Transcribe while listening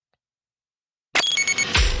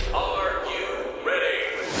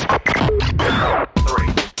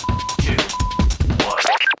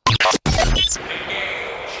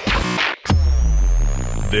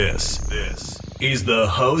is the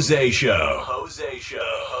Jose Show. Jose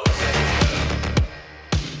Show.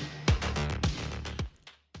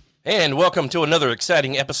 And welcome to another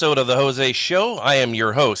exciting episode of the Jose Show. I am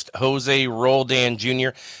your host, Jose Roldan Jr.,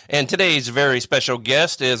 and today's very special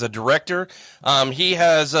guest is a director. He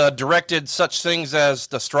has directed such things as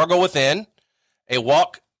The Struggle Within, A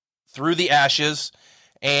Walk Through the Ashes,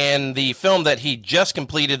 and the film that he just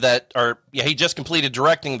completed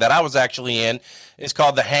directing that I was actually in is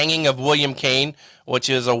called The Hanging of William Kane, which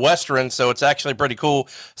is a Western, so it's actually pretty cool.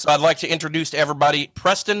 So I'd like to introduce to everybody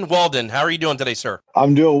Preston Walden. How are you doing today, sir?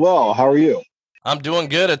 I'm doing well. How are you? I'm doing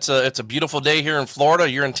good. It's a beautiful day here in Florida.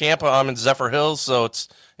 You're in Tampa. I'm in Zephyr Hills, so it's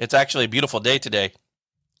actually a beautiful day today.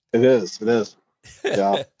 It is.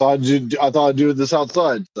 Yeah, I thought I'd do this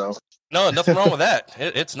outside. So no, nothing wrong with that.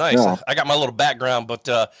 It's nice. No. I got my little background, but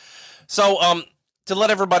so to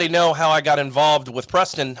let everybody know how I got involved with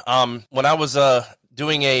Preston, when I was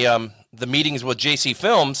doing the meetings with JC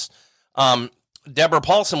Films, Deborah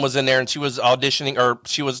Paulson was in there and she was auditioning, or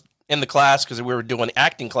she was in the class because we were doing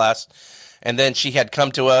acting class. And then she had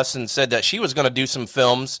come to us and said that she was going to do some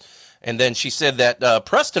films. And then she said that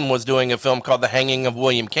Preston was doing a film called The Hanging of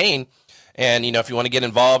William Kane. And, if you want to get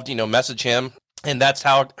involved, message him. And that's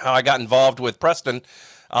how I got involved with Preston,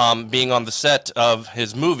 being on the set of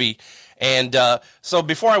his movie. And so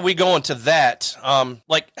before we go into that,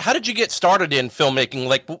 how did you get started in filmmaking?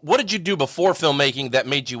 Like, what did you do before filmmaking that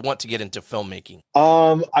made you want to get into filmmaking?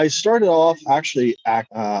 I started off actually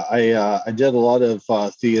I did a lot of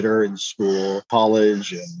theater in school,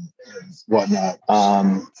 college, and whatnot,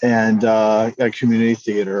 and community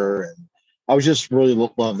theater, and I was just really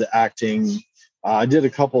loved the acting. I did a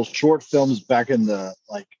couple short films back in the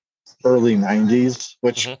early '90s,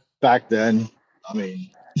 which back then, I mean.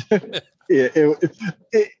 It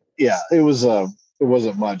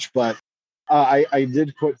wasn't much, but I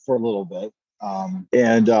did quit for a little bit,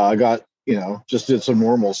 and I got just did some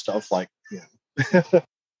normal stuff but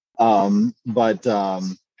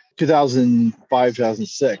 2005,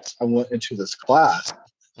 2006 I went into this class.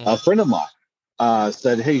 A friend of mine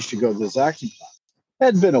said, "Hey, you should go to this acting class." It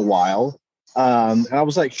had been a while, and I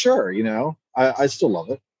was like, "Sure, I still love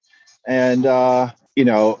it." And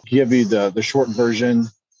give you the short version.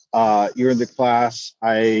 You're in the class.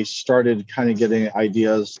 I started kind of getting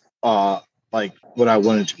ideas, like what I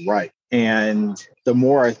wanted to write. And the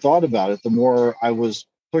more I thought about it, the more I was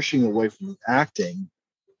pushing away from acting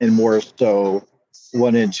and more so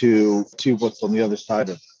went into what's on the other side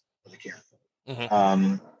of the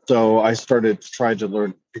camera. So I started trying to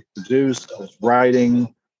learn to produce. I was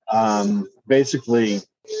writing, basically,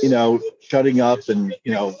 shutting up and,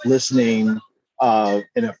 listening,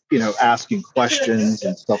 and asking questions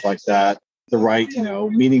and stuff like that. The right,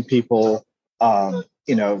 meeting people,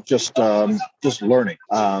 just learning.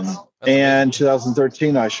 And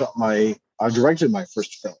 2013, I directed my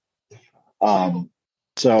first film.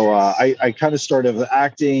 So I kind of started with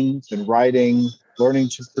acting and writing, learning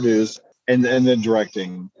to produce, and then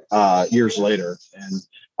directing years later. And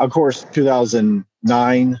of course,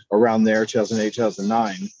 2009, around there, 2008,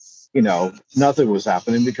 2009. Nothing was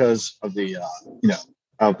happening because of the,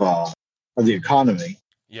 of the economy.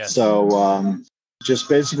 Yes. So, just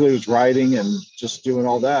basically was writing and just doing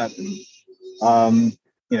all that. And,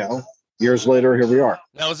 years later, here we are.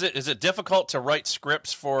 Now, is it difficult to write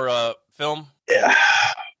scripts for film? Yeah,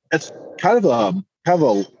 it's kind of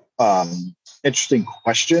a interesting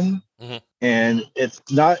question, and it's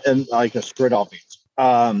not like a straight off answer.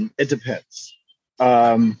 It depends.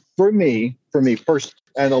 For me personally,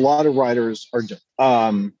 and a lot of writers are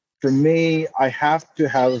different. For me, I have to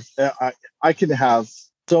have, I can have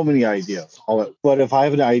so many ideas, but if I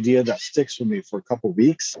have an idea that sticks with me for a couple of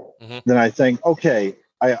weeks, then I think, okay,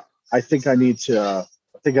 I think I need to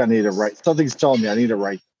write. Something's telling me I need to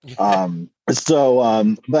write.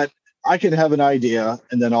 But I can have an idea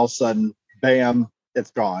and then all of a sudden, bam,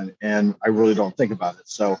 it's gone. And I really don't think about it.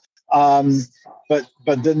 So, but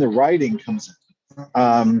then the writing comes in.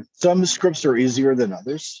 Some scripts are easier than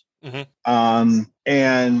others.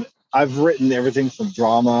 And I've written everything from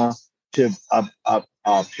drama to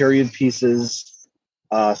period pieces,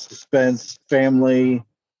 suspense, family,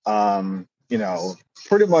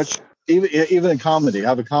 pretty much even in comedy. I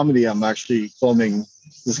have a comedy I'm actually filming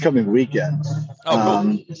this coming weekend.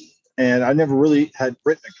 Cool. And I never really had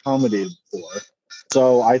written a comedy before.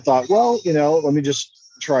 So I thought, well, let me just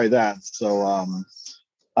try that. So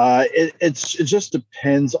it just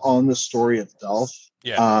depends on the story itself.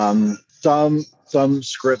 Yeah. Some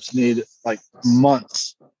scripts need like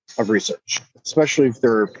months of research, especially if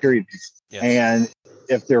they're period pieces. And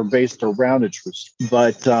if they're based around a true story.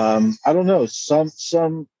 But I don't know,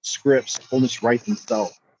 some scripts almost write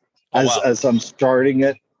themselves. Oh, wow. As I'm starting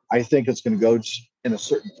it, I think it's going to go in a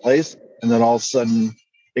certain place, and then all of a sudden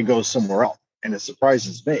it goes somewhere else, and it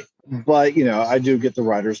surprises me. But I do get the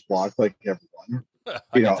writer's block, like everyone.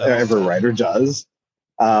 Every writer does.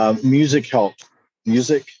 Music helps.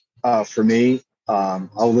 Music for me.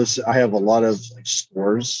 I'll listen. I have a lot of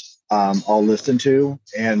scores. I'll listen to,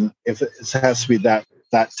 and if it has to be that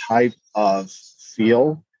type of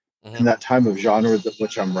feel and that type of genre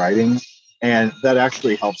which I'm writing, and that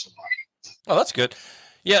actually helps a lot. Oh, that's good.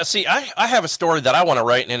 Yeah, see, I have a story that I want to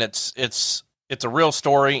write, and it's a real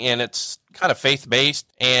story, and it's kind of faith-based,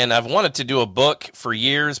 and I've wanted to do a book for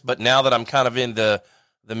years, but now that I'm kind of in the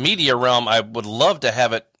media realm, I would love to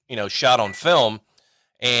have it, shot on film.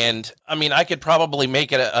 And I mean, I could probably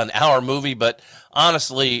make it an hour movie, but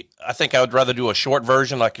honestly, I think I would rather do a short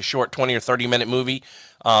version, like a short 20 or 30-minute movie,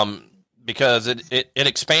 because it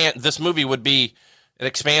expands. This movie it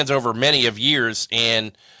expands over many of years,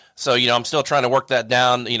 and so I'm still trying to work that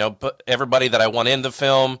down. Put everybody that I want in the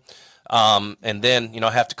film, and then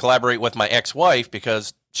I have to collaborate with my ex-wife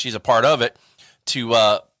because she's a part of it.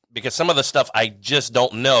 Because some of the stuff I just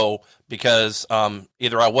don't know because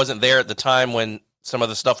either I wasn't there at the time when some of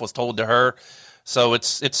the stuff was told to her. So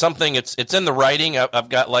it's something, it's in the writing. I've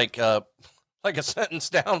got like a sentence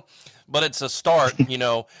down, but it's a start,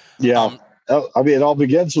 Yeah. I mean, it all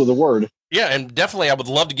begins with a word. Yeah. And definitely I would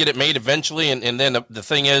love to get it made eventually. And then the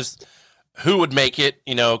thing is, who would make it,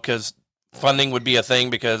 cause funding would be a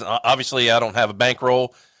thing because obviously I don't have a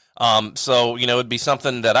bankroll. So, it'd be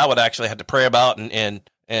something that I would actually have to pray about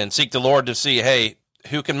and seek the Lord to see, hey,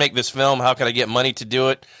 who can make this film? How can I get money to do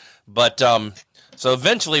it? But, so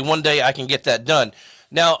eventually one day I can get that done.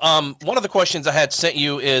 Now, one of the questions I had sent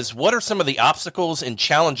you is, what are some of the obstacles and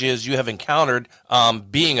challenges you have encountered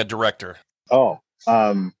being a director?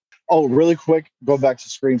 Really quick, go back to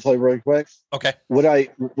screenplay really quick. Okay. What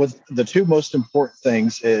the two most important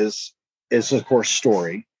things is of course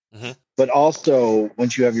story, but also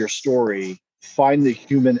once you have your story, find the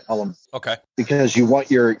human element. Okay. Because you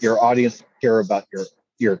want your audience to care about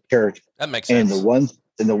your character. That makes sense.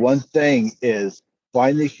 And the one thing is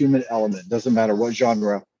find the human element. Doesn't matter what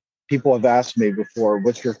genre. People have asked me before,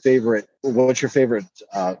 what's your favorite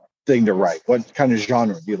thing to write? What kind of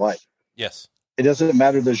genre do you like? Yes. It doesn't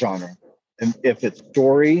matter the genre. And if it's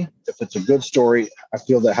a good story, I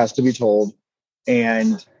feel that has to be told.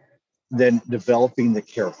 And then developing the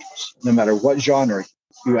characters. No matter what genre,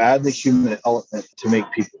 you add the human element to make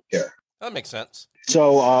people care. That makes sense.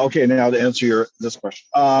 So, okay, now to answer this question.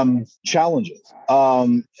 Challenges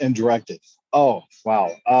and directing. Oh,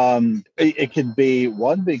 wow. It could be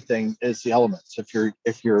one big thing is the elements. If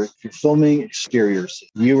you're filming exteriors,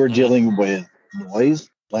 you are dealing with noise,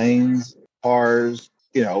 planes, cars,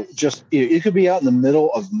 you could be out in the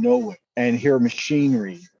middle of nowhere and hear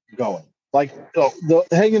machinery going. Like the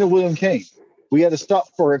hanging of William King. We had to stop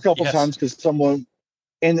for a couple times because someone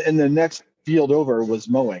in the next field over was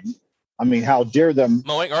mowing. I mean, how dare them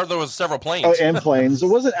mowing? Or there was several planes. Oh, and planes. It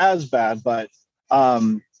wasn't as bad, but I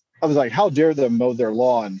was like, how dare them mow their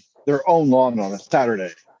own lawn on a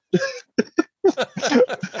Saturday?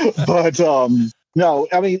 But no,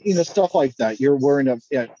 I mean, stuff like that. You're worrying of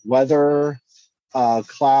weather,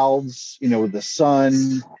 clouds, with the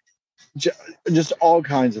sun, just all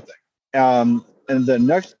kinds of things. And the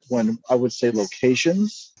next one, I would say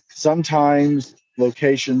locations. Sometimes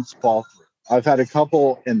locations fall through. I've had a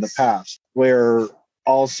couple in the past where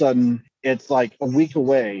all of a sudden it's like a week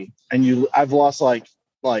away and I've lost like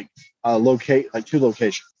two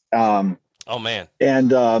locations. Oh man.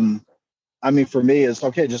 And I mean, for me it's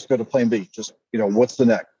okay, just go to plan B. Just, what's the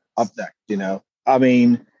next up next, I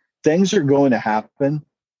mean, things are going to happen.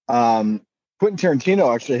 Quentin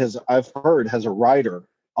Tarantino actually I've heard has a writer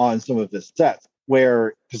on some of his sets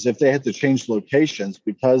because if they had to change locations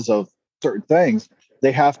because of certain things,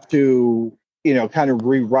 they have to, kind of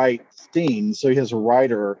rewrite scenes. So he has a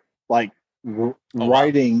writer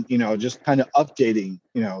writing, just kind of updating,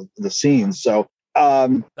 the scenes. So,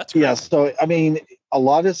 that's great. Yeah. So, I mean, a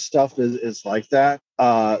lot of stuff is like that.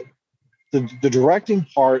 The directing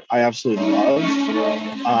part I absolutely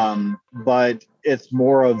love. But it's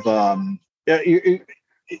more of,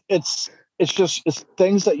 it's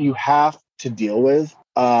things that you have to deal with.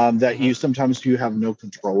 That you sometimes you have no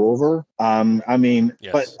control over. I mean,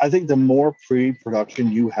 yes. But I think the more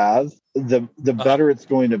pre-production you have, the better it's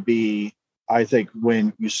going to be. I think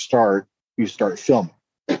when you start filming.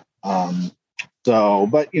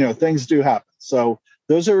 But things do happen. So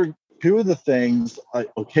those are two of the things: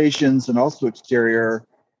 locations and also exterior,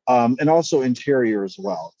 and also interior as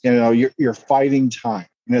well. You're fighting time.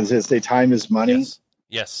 As they say, time is money. Yes.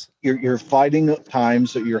 Yes. You're fighting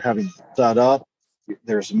times that you're having set up.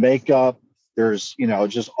 There's makeup. There's,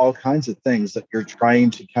 just all kinds of things that you're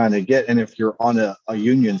trying to kind of get. And if you're on a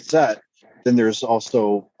union set, then there's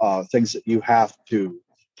also things that you have to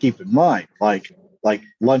keep in mind, like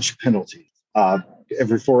lunch penalties.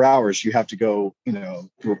 Every 4 hours, you have to go,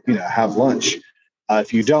 have lunch.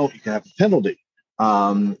 If you don't, you can have a penalty.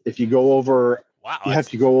 If you go over, you have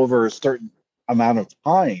to go over a certain amount of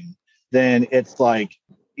time, then it's like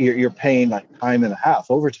you're paying like time and a half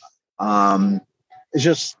overtime. It's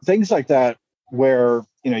just things like that where,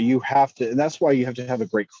 you have to, and that's why you have to have a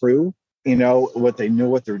great crew, what they know,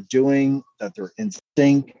 what they're doing, that they're in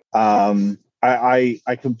sync.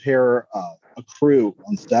 I compare a crew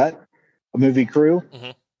on set, a movie crew,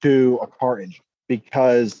 to a car engine,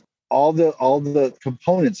 because all the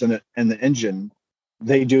components in it and the engine,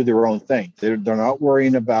 they do their own thing. They're not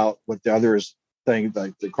worrying about what the others think.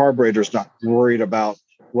 Like the carburetor's not worried about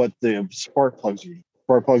what the spark plugs are.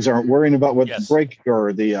 Spark plugs aren't worrying about what the brake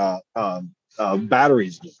or the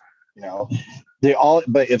batteries do. They all.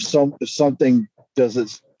 But if something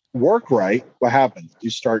doesn't work right, what happens? You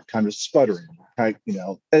start kind of sputtering.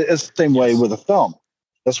 It's the same way with a film.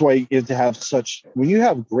 That's why you have to have when you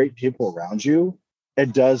have great people around you,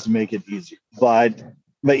 it does make it easier. But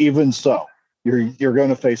even so, you're going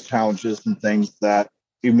to face challenges and things that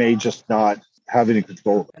you may just not have any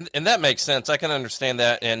control over. And that makes sense. I can understand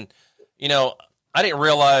that. And, I didn't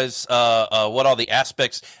realize what all the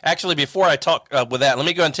aspects. Actually, before I talk with that, let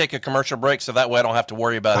me go and take a commercial break so that way I don't have to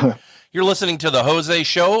worry about it. You're listening to The Jose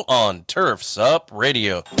Show on Turfs Up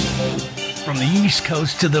Radio. From the East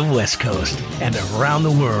Coast to the West Coast and around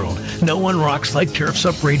the world, no one rocks like Turfs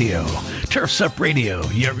Up Radio. Turfs Up Radio,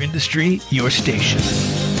 your industry, your station.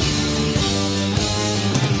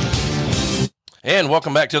 And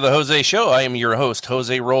welcome back to the Jose Show. I am your host,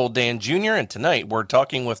 Jose Roldan Jr., and tonight we're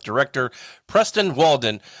talking with director Preston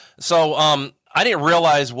Walden. So I didn't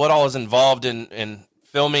realize what all is involved in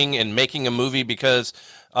filming and making a movie, because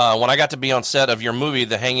when I got to be on set of your movie,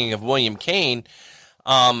 The Hanging of William Kane,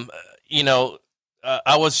 I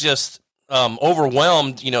was just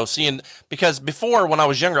overwhelmed, seeing, because before, when I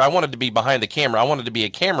was younger, I wanted to be behind the camera. I wanted to be a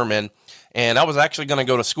cameraman, and I was actually going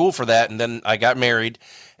to go to school for that, and then I got married,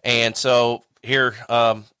 and so here,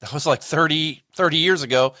 that was like 30 years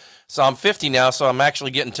ago. So I'm 50 now. So I'm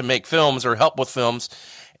actually getting to make films or help with films.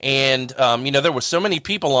 And, there were so many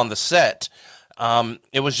people on the set.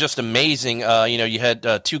 It was just amazing. You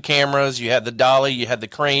had 2 cameras, you had the dolly, you had the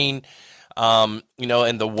crane, and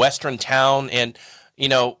the Western town. And,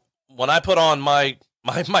 when I put on my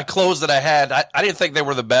clothes that I had, I didn't think they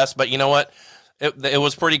were the best, but you know what? It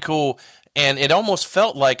was pretty cool. And it almost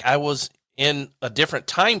felt like I was in a different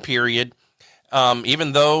time period.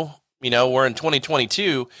 Even though, we're in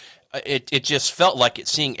 2022, it just felt like it,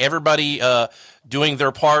 seeing everybody doing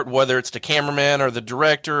their part, whether it's the cameraman or the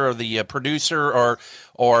director or the producer or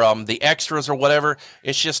the extras or whatever.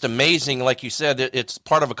 It's just amazing. Like you said, it's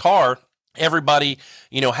part of a car. Everybody,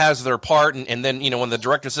 has their part. And then, when the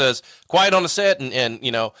director says quiet on the set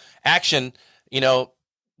and action,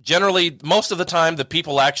 generally, most of the time, the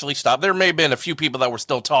people actually stop. There may have been a few people that were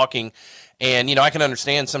still talking. And, I can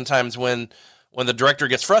understand sometimes when the director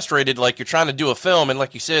gets frustrated, like you're trying to do a film, and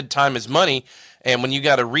like you said, time is money. And when you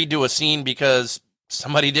got to redo a scene because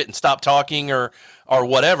somebody didn't stop talking or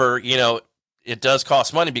whatever, it does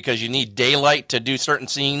cost money, because you need daylight to do certain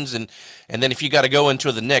scenes. And then if you got to go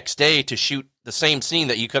into the next day to shoot the same scene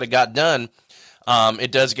that you could have got done,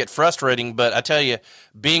 it does get frustrating. But I tell you,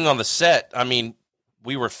 being on the set, I mean,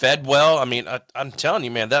 we were fed well. I mean, I'm telling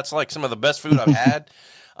you, man, that's like some of the best food I've had,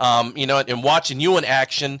 and watching you in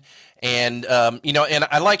action. And, and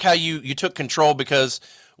I like how you took control, because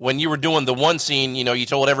when you were doing the one scene, you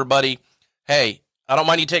told everybody, hey, I don't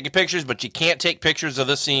mind you taking pictures, but you can't take pictures of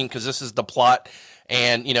this scene because this is the plot.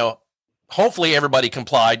 And, hopefully everybody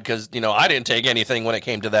complied, because, I didn't take anything when it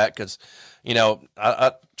came to that, because,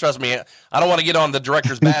 I trust me, I don't want to get on the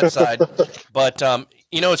director's bad side, but,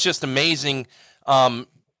 it's just amazing.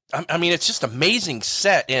 It's just amazing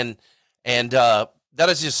set. And that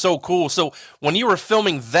is just so cool. So when you were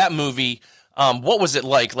filming that movie, what was it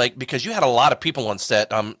like? Like, because you had a lot of people on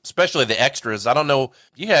set, especially the extras. I don't know,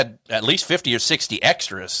 you had at least 50 or 60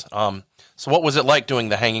 extras. So what was it like doing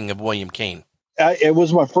The Hanging of William Kane? It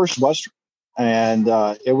was my first Western, and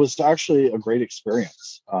it was actually a great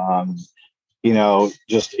experience. Working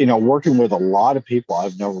with a lot of people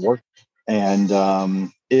I've never worked with. And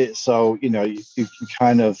you can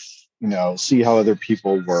kind of, see how other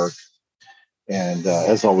people work. And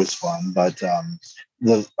it's always fun. But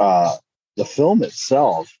the film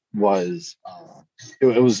itself was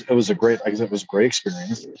it was a great, like I said, it was a great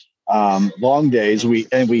experience. Long days.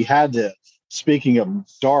 We had to. Speaking of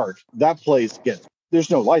dark, that place gets there's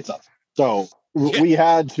no lights up, so we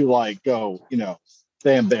had to like go,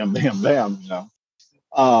 bam, bam, bam, bam,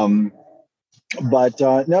 Um, but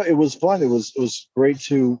no, it was fun. It was great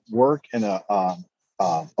to work in a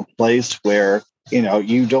place where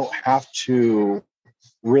you don't have to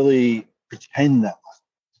really pretend that much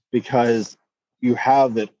because you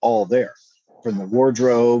have it all there from the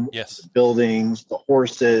wardrobe, Yes. the buildings, the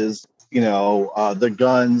horses, the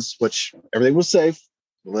guns, which everything was safe.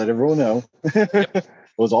 Let everyone know. It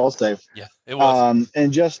was all safe. Yeah, it was.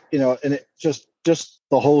 And just and it just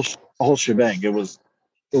the whole shebang. It was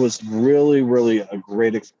really, really a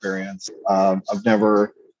great experience. I've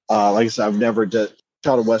never, like I said, I've never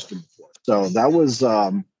shot a Western before. So that was,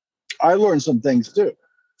 I learned some things too.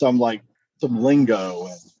 Some lingo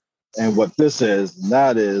and what this is and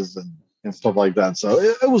that is and stuff like that. So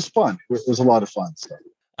it was fun. It was a lot of fun. So.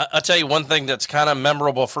 I'll tell you one thing that's kind of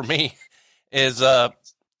memorable for me is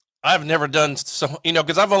I've never done so,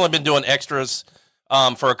 because I've only been doing extras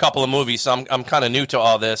for a couple of movies. So I'm kind of new to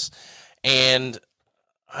all this. And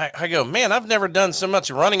I go, man, I've never done so much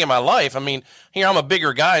running in my life. I mean, here I'm a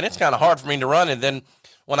bigger guy, and it's kind of hard for me to run. And then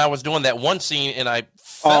when I was doing that one scene, and I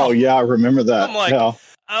fell, oh yeah, I remember that. I'm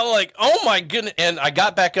like, oh my goodness! And I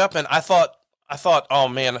got back up, and I thought, oh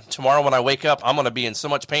man, tomorrow when I wake up, I'm going to be in so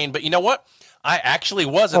much pain. But you know what? I actually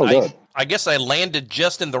wasn't. I guess I landed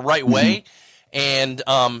just in the right way, and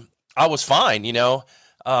I was fine.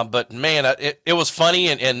 But man, it was funny,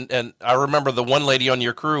 and I remember the one lady on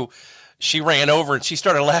your crew. She ran over and she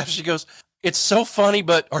started laughing. She goes, "It's so funny,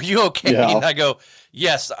 but are you okay?" Yeah. And I go,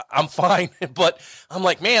 "Yes, I'm fine." But I'm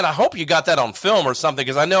like, man, I hope you got that on film or something,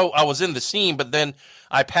 because I know I was in the scene, but then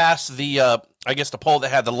I passed the, I guess the pole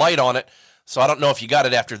that had the light on it. So I don't know if you got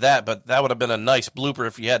it after that, but that would have been a nice blooper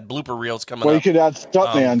if you had blooper reels coming up. Well, you could add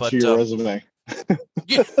stuntman to your resume.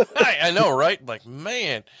 Yeah, I know, right? Like,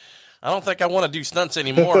 man, I don't think I want to do stunts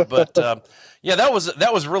anymore, but yeah, that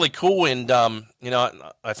was really cool, and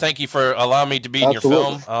I thank you for allowing me to be in your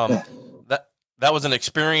film. That was an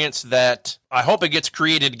experience that I hope it gets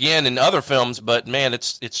created again in other films. But man,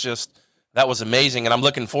 it's just that was amazing, and I'm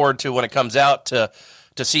looking forward to when it comes out to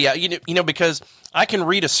see how, because I can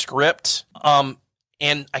read a script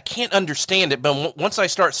and I can't understand it, but once I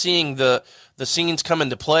start seeing the scenes come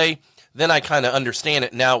into play, then I kind of understand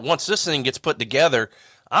it. Now, once this thing gets put together,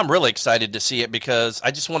 I'm really excited to see it because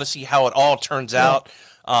I just want to see how it all turns out.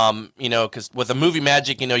 Because with the movie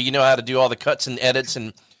magic, you know how to do all the cuts and edits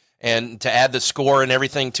and to add the score and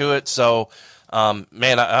everything to it. So,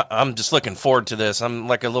 man, I'm just looking forward to this. I'm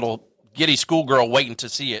like a little giddy schoolgirl waiting to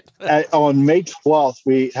see it. On May 12th,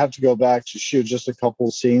 we have to go back to shoot just a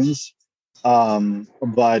couple scenes.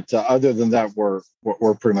 But other than that, we're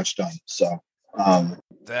pretty much done. So,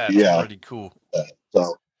 that's pretty cool.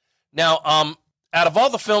 So now, out of all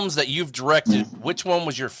the films that you've directed, which one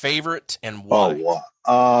was your favorite and why?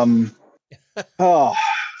 I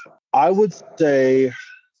would say,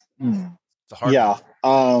 It's a hard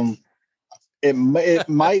one. It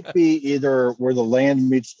might be either Where the Land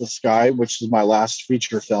Meets the Sky, which is my last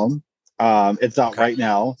feature film. It's out right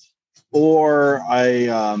now. Or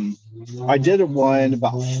I did one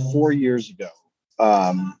about 4 years ago.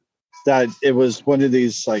 That it was one of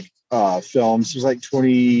these films. It was like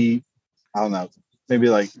 20, I don't know, maybe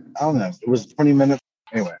it was 20 minutes.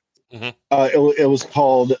 Anyway, it was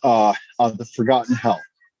called The Forgotten Hell,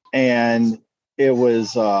 and it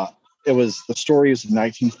was the story is in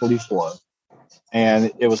 1944,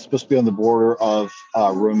 and it was supposed to be on the border of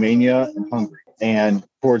Romania and Hungary, and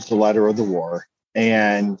towards the latter of the war.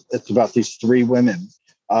 And it's about these three women.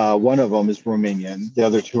 One of them is Romanian, the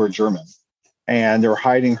other two are German, and they're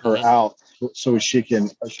hiding her out so she's a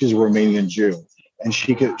Romanian Jew, and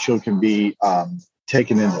she can be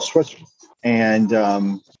taken into Switzerland. And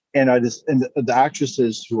the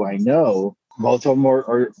actresses who I know, both of them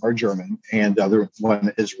are German, and the other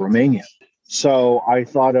one is Romanian. So I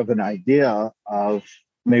thought of an idea of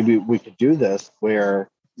maybe we could do this where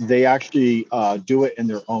they actually do it in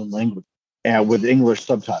their own language and with English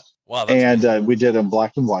subtitles. Wow, and we did it in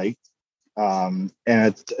black and white. And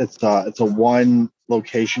it's a one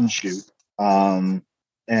location shoot. And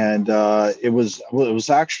it was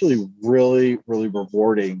actually really, really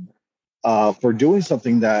rewarding for doing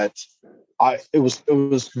something that it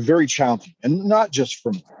was very challenging, and not just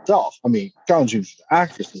for myself. I mean, challenging for the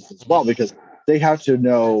actresses as well, because they have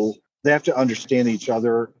to understand each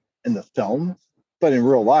other in the film, but in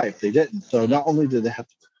real life they didn't. So not only did they have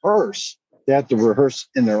to rehearse, they had to rehearse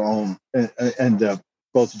in their own and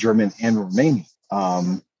both German and Romanian.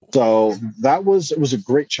 So it was a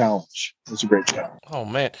great challenge. It was a great challenge. Oh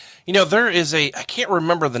man, there is I can't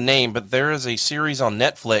remember the name, but there is a series on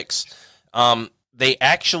Netflix. They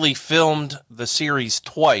actually filmed the series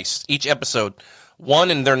twice, each episode,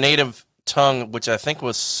 one in their native tongue, which I think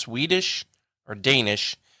was Swedish or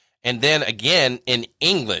Danish, and then again in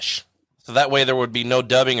English. So that way there would be no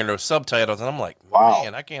dubbing or no subtitles. And I'm like, wow,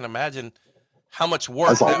 man, I can't imagine how much work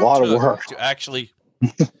that's a lot of work to actually.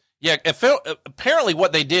 Yeah, apparently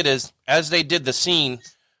what they did is, as they did the scene,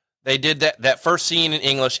 they did that first scene in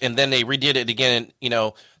English, and then they redid it again.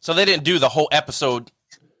 So they didn't do the whole episode.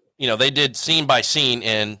 They did scene by scene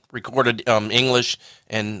and recorded English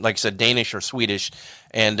and, like I said, Danish or Swedish.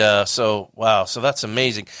 And so that's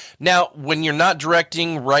amazing. Now, when you're not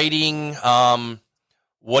directing, writing,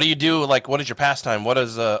 what do you do? Like, what is your pastime? What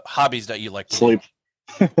is hobbies that you like to sleep?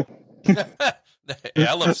 Yeah,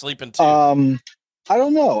 I love sleeping too. I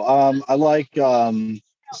don't know. I like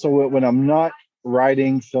so when I'm not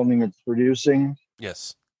writing, filming, or producing,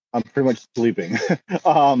 yes, I'm pretty much sleeping.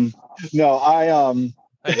 No,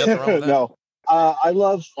 hey, nothing wrong with that. no. I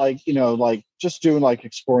love like just doing like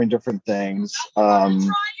exploring different things.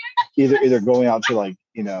 Either going out to like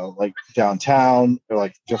downtown or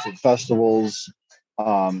like different festivals. If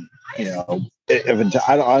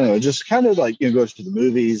I don't know, just kind of like go to the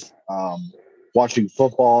movies, watching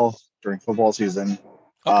football during football season.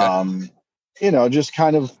 Okay. Just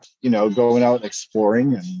kind of going out and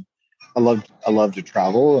exploring, and I love to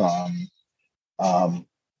travel.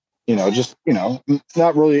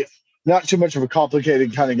 Not too much of a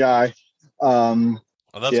complicated kind of guy. Well,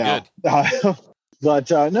 that's good. But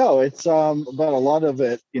no, it's but a lot of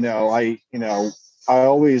it, I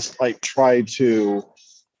always like try to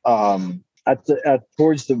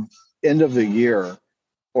towards the end of the year,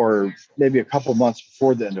 or maybe a couple months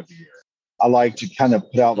before the end of the year, I like to kind of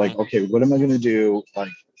put out like, okay, what am I going to do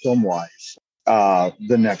like film wise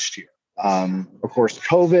the next year? Of course,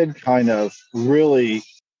 COVID kind of really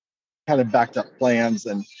backed up plans,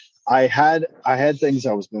 and I had things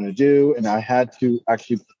I was going to do, and I had to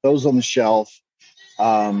actually put those on the shelf.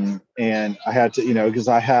 And I had to, because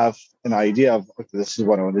I have an idea of, okay, this is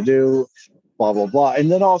what I want to do, blah, blah, blah.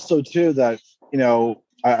 And then also too that,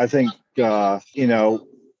 I think,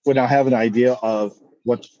 when I have an idea of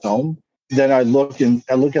what to film, then I look at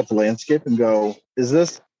the landscape and go, is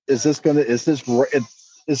this if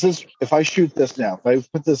I shoot this now, if I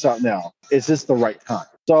put this out now, is this the right time?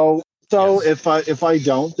 So yes. if I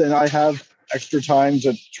don't, then I have extra time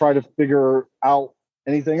to try to figure out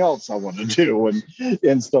anything else I want to do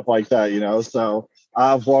and stuff like that, So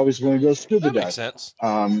I've always wanted to go scuba diving. That makes sense.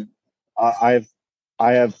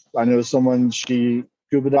 I know someone, she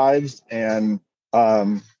scuba dives, and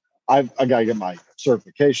I gotta get my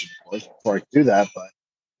certification, of course, before I can do that. But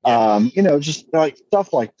just like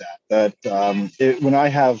stuff like that. When I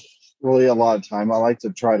have really a lot of time, I like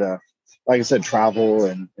to try to, like I said, travel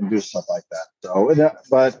and do stuff like that. So,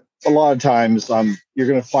 but a lot of times, you're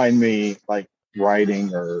gonna find me like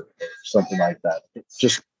writing or something like that. It's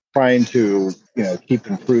just trying to keep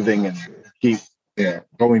improving and keep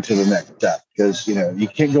going to the next step, because you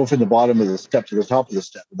can't go from the bottom of the step to the top of the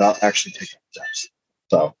step without actually taking steps.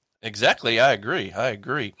 So exactly, I agree.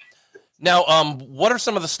 Now, what are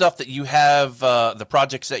some of the stuff that you have, the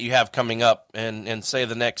projects that you have coming up in say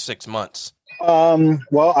the next 6 months?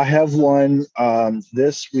 Well, I have one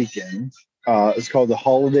this weekend. It's called The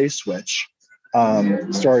Holiday Switch.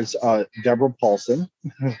 Stars Deborah Paulson,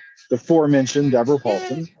 the aforementioned Deborah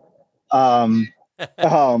Paulson.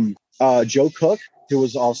 Joe Cook, who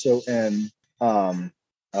was also in The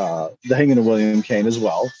Hanging of William Kane as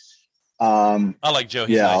well. I like Joe.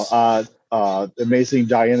 He's nice. Amazing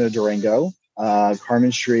Diana Durango,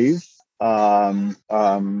 Carmen Shreve.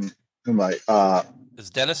 Is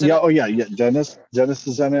Dennis in it? Oh yeah. Dennis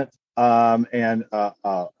is in it. And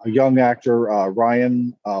a young actor,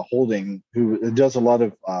 Ryan Holding, who does a lot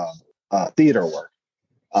of theater work.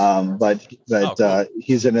 But cool.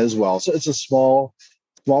 He's in it as well. So it's a small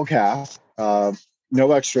cast.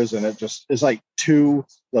 No extras in it. Just it's like 2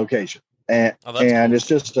 locations, and cool. It's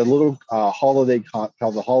just a little holiday called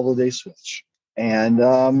The Holiday Switch. And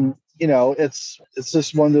it's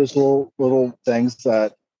just one of those little things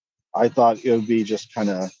that I thought it would be just kind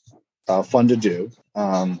of fun to do.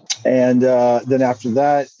 And then after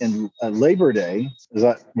that, in Labor Day, is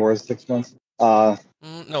that more than 6 months? No,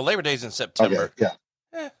 Labor Day's in September. Okay,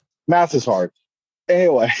 yeah. Math is hard.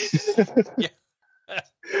 Anyway. Yeah.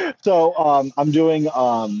 So I'm doing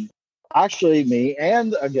actually me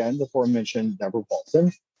and again the aforementioned Deborah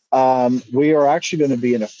Paulson. We are actually going to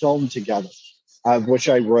be in a film together, which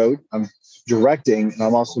I wrote. I'm directing, and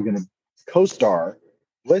I'm also going to co-star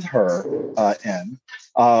with her in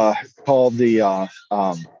called the oh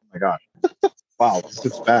my god, wow,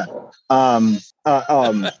 it's bad.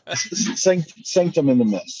 Sanctum in the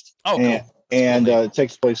Mist. Oh, cool. And, it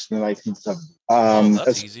takes place in the 1970s.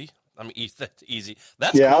 That's easy. I mean, that's easy.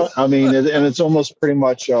 That's yeah, cool. I mean, and it's almost pretty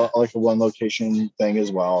much like a one location thing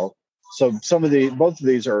as well. So both of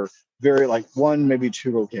these are very like one, maybe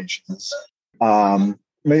two locations,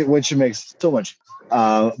 which makes so much.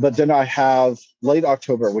 But then I have late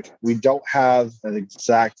October, which we don't have an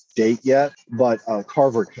exact date yet, but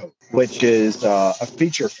Carver Code, which is a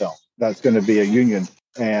feature film that's going to be a union,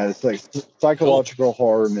 and it's like psychological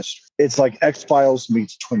horror mystery. It's like X-Files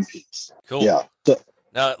meets Twin Peaks. Cool. Yeah. So,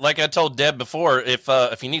 now, like I told Deb before, if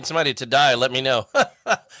you need somebody to die, let me know.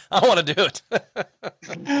 I want to do it.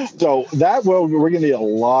 So that we're going to need a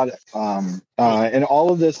lot, and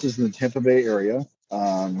all of this is in the Tampa Bay area,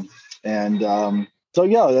 so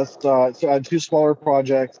yeah, that's so I have two smaller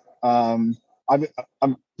projects. I'm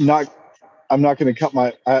not going to cut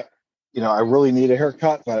my, I really need a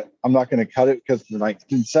haircut, but I'm not going to cut it because in the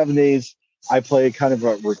 1970s I played kind of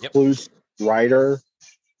a recluse writer.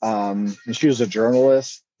 And she was a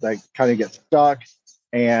journalist that kind of gets stuck,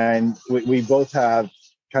 and we both have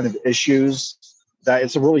kind of issues. That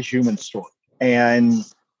it's a really human story, and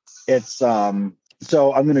it's so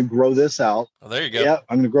I'm going to grow this out. Oh, there you go. Yeah,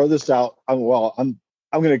 I'm going to grow this out. I'm going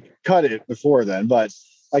to cut it before then, but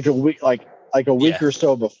like a week or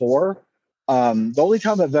so before. The only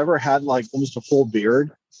time I've ever had like almost a full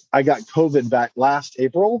beard, I got COVID back last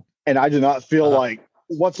April, and I did not feel like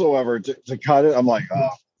whatsoever to cut it. I'm like,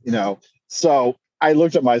 so I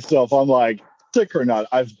looked at myself. I'm like, sick or not,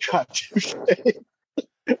 I've got to shave.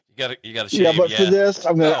 You got to shave. Yeah, but for this,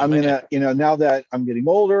 I'm gonna, now that I'm getting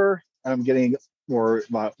older and I'm getting more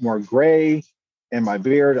gray in my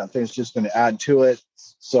beard, I think it's just going to add to it.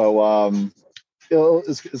 So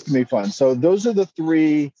it's gonna be fun. So those are the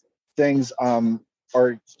three things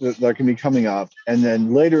that can be coming up, and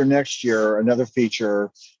then later next year, another feature,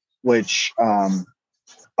 which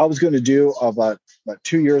I was going to do about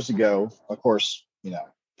 2 years ago. Of course,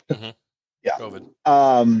 Mm-hmm. Yeah. COVID.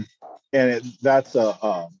 And that's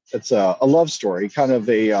it's a love story, kind of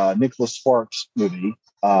a Nicholas Sparks movie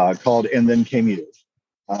called "And Then Came You."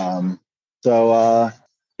 It's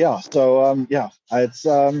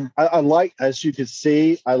I like, as you can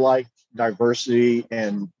see, I like diversity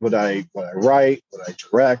in what I write, what I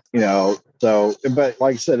direct, So, but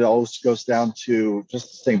like I said, it always goes down to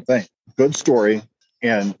just the same thing: good story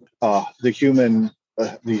and the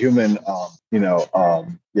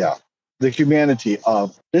humanity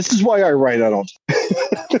of this is why I write. I don't.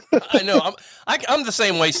 I know. I'm the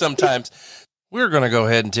same way sometimes. We're going to go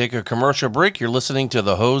ahead and take a commercial break. You're listening to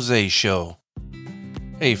The Jose Show.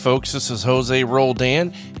 Hey folks, this is Jose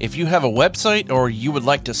Roldan. If you have a website or you would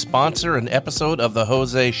like to sponsor an episode of The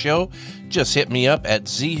Jose Show, just hit me up at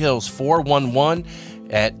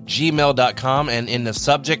zhills411@gmail.com and in the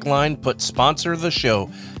subject line, put sponsor the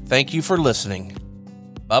show. Thank you for listening.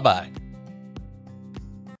 Bye-bye.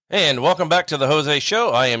 And welcome back to The Jose Show.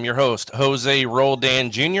 I am your host, Jose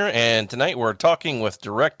Roldan Jr., and tonight we're talking with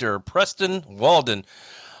director Preston Walden.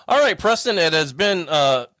 All right, Preston, it has been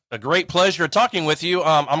a great pleasure talking with you.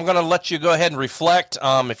 I'm going to let you go ahead and reflect.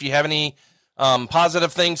 If you have any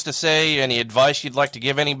positive things to say, any advice you'd like to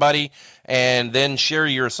give anybody, and then share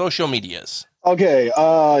your social medias. Okay,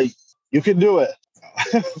 you can do it.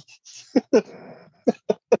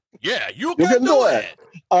 Yeah, you can do it.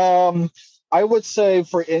 I would say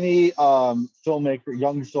for any young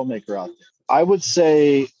filmmaker out there, I would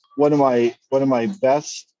say one of my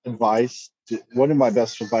best advice to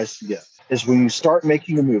get is when you start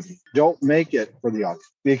making a movie, don't make it for the audience,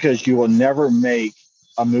 because you will never make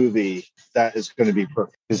a movie that is going to be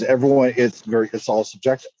perfect, because it's all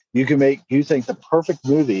subjective. You think the perfect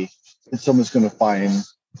movie and someone's going to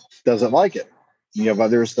doesn't like it. You have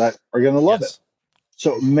others that are going to love it.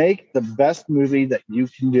 So make the best movie that you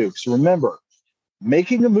can do. So remember,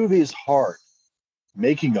 making a movie is hard.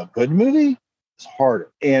 Making a good movie is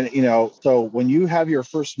harder. And, so when you have your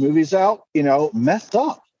first movies out, mess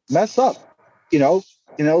up,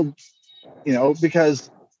 because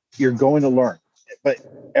you're going to learn. But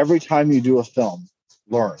every time you do a film,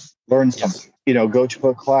 learn something, go to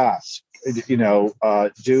a class, do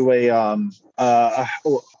a,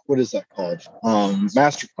 what is that called?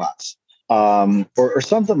 Master class. Or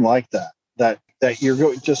something like that you're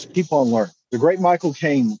going just keep on learning. The great Michael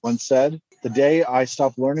Caine once said, "The day I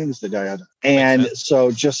stop learning is the day I die." And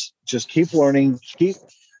so just keep learning. If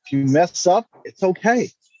you mess up, it's okay,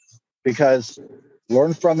 because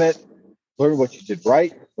learn from it, learn what you did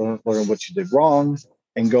right, learn what you did wrong,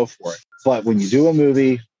 and go for it. But when you do a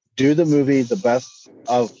movie, do the movie the best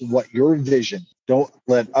of what your vision. Don't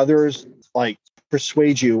let others like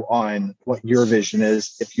persuade you on what your vision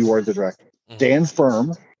is if you are the director. Stand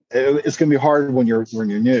firm. It's going to be hard when you're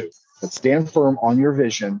new, but stand firm on your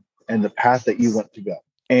vision and the path that you want to go.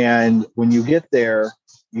 And when you get there,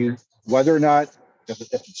 you whether or not if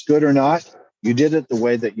it's good or not, you did it the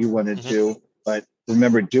way that you wanted to. But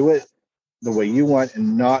remember, do it the way you want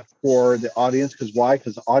and not for the audience. Because why?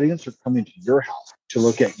 Because the audience are coming to your house to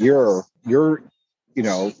look at your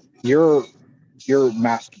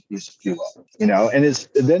masterpiece, if you will. And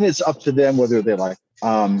it's up to them whether they like.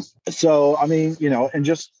 So I mean, and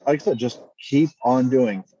just like I said, just keep on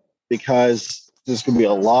doing, because there's going to be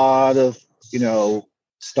a lot of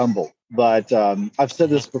stumble. But I've said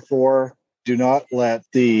this before: do not let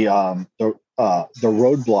the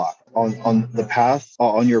roadblock on the path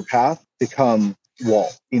on your path become wall.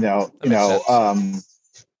 Don't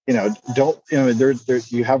there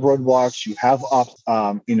you have roadblocks, you have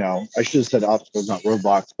I should have said obstacles, not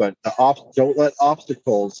roadblocks, but don't let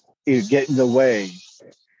obstacles get in the way.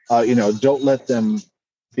 Don't let them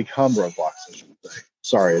become roadblocks, I should say.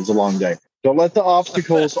 Sorry, it's a long day. Don't let the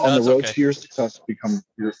obstacles on the road to your success become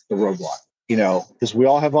the roadblock. Because we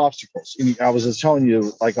all have obstacles. I was just telling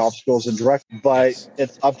you, like obstacles in direct, but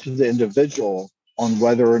it's up to the individual on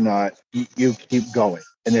whether or not you keep going,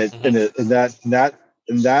 and that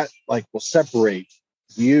like will separate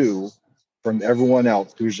you from everyone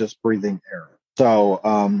else who's just breathing air. So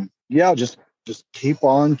just keep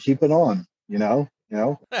on keeping on. I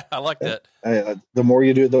like that. The more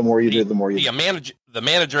you do, the more you do, the more you do. The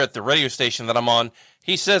manager at the radio station that I'm on,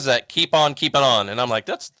 he says that keep on keeping on, and I'm like,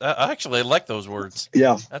 I actually like those words.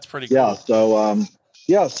 Yeah, that's pretty cool. And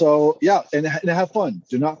have fun.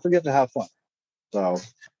 Do not forget to have fun. So,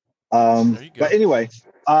 there you go. But anyway,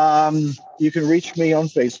 you can reach me on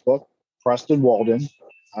Facebook, Preston Walden.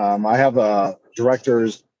 I have a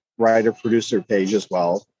director's writer producer page as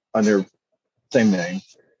well under same name.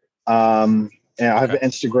 And I have an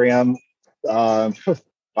Instagram. Wow,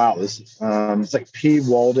 this it's like P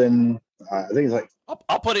Walden. I think it's like.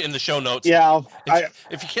 I'll put it in the show notes. Yeah,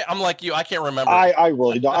 if you can't, I'm like you. I can't remember. I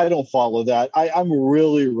really don't. I don't follow that. I'm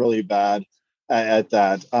really, really bad at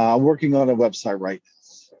that. I'm working on a website right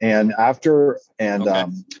now, and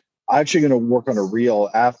I'm actually going to work on a reel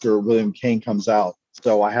after William Kane comes out.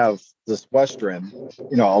 So I have this Western,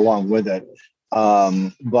 along with it.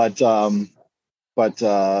 But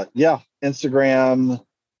Instagram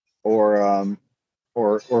or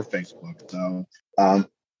Facebook. So I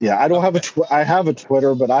don't have I have a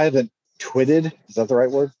Twitter, but I haven't twitted. Is that the right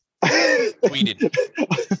word? Tweeted.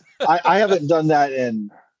 I haven't done that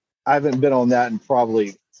I haven't been on that in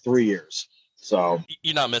probably 3 years. So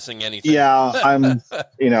you're not missing anything. Yeah, I'm.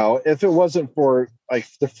 If it wasn't for like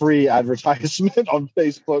the free advertisement on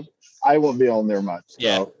Facebook, I won't be on there much.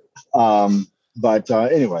 Yeah. So,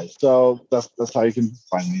 anyway, so that's how you can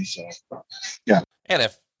find me. So, yeah. And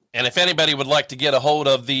if anybody would like to get a hold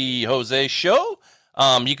of the Jose Show,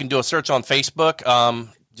 you can do a search on Facebook.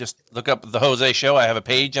 Just look up the Jose Show. I have a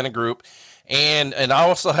page and a group, and I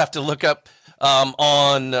also have to look up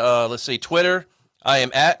on Twitter. I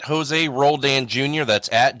am at Jose Roldan Jr. That's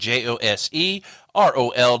at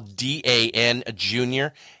JoseRoldan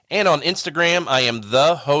Jr. And on Instagram, I am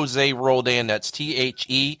the Jose Roldan. That's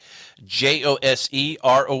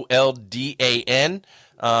TheJoseRoldan.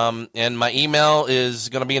 And my email is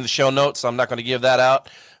going to be in the show notes, so I'm not going to give that out.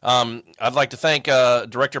 I'd like to thank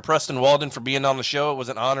Director Preston Walden for being on the show. It was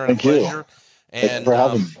an honor and a pleasure. Thanks for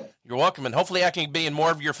having me. You're welcome, and hopefully I can be in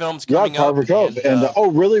more of your films coming up. Carver Cove. And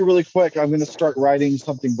really, really quick, I'm going to start writing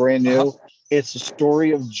something brand new. It's a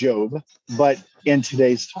story of Job, but in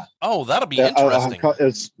today's time. Oh, that'll be interesting.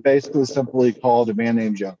 It's basically simply called A Man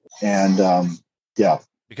Named Job. And,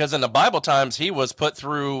 because in the Bible times, he was put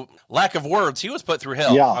through lack of words. He was put through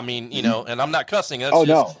hell. Yeah. I mean, and I'm not cussing. That's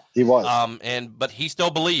no, he was. But he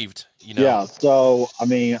still believed, Yeah. So, I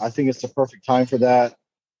mean, I think it's the perfect time for that.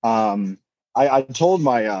 I told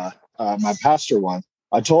my my pastor once,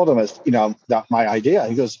 I told him, that my idea.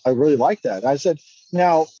 He goes, I really like that. I said,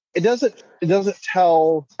 now it doesn't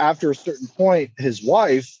tell after a certain point his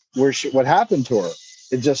wife what happened to her.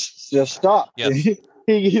 It just stopped. Yes.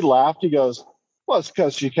 He laughed. He goes, well, it's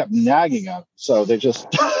because she kept nagging him. So they just.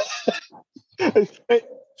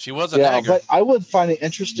 She was a nagger. But I would find it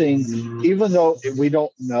interesting, even though we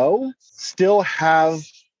don't know, still have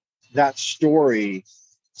that story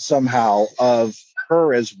somehow of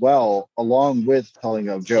her as well, along with telling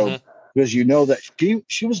of Job, because that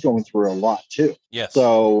she was going through a lot too. Yes.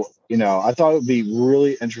 So I thought it would be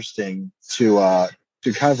really interesting to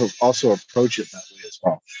kind of also approach it that way as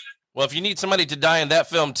well. Well, if you need somebody to die in that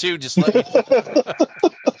film too, just let me.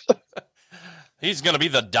 He's going to be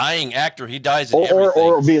the dying actor. He dies in everything.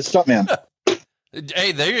 Or be a stuntman.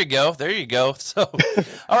 Hey, there you go. There you go. So,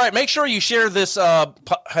 all right, make sure you share this. Had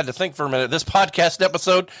to think for a minute. This podcast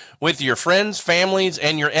episode with your friends, families,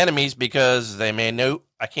 and your enemies, because they may know.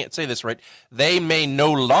 I can't say this right. They may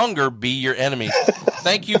no longer be your enemies.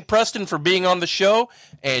 Thank you, Preston, for being on the show,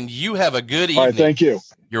 and you have a good evening. All right, thank you.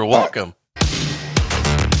 You're welcome.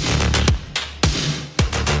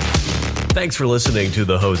 Thanks for listening to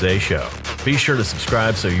The Jose Show. Be sure to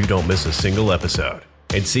subscribe so you don't miss a single episode.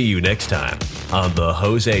 And see you next time on The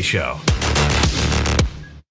Jose Show.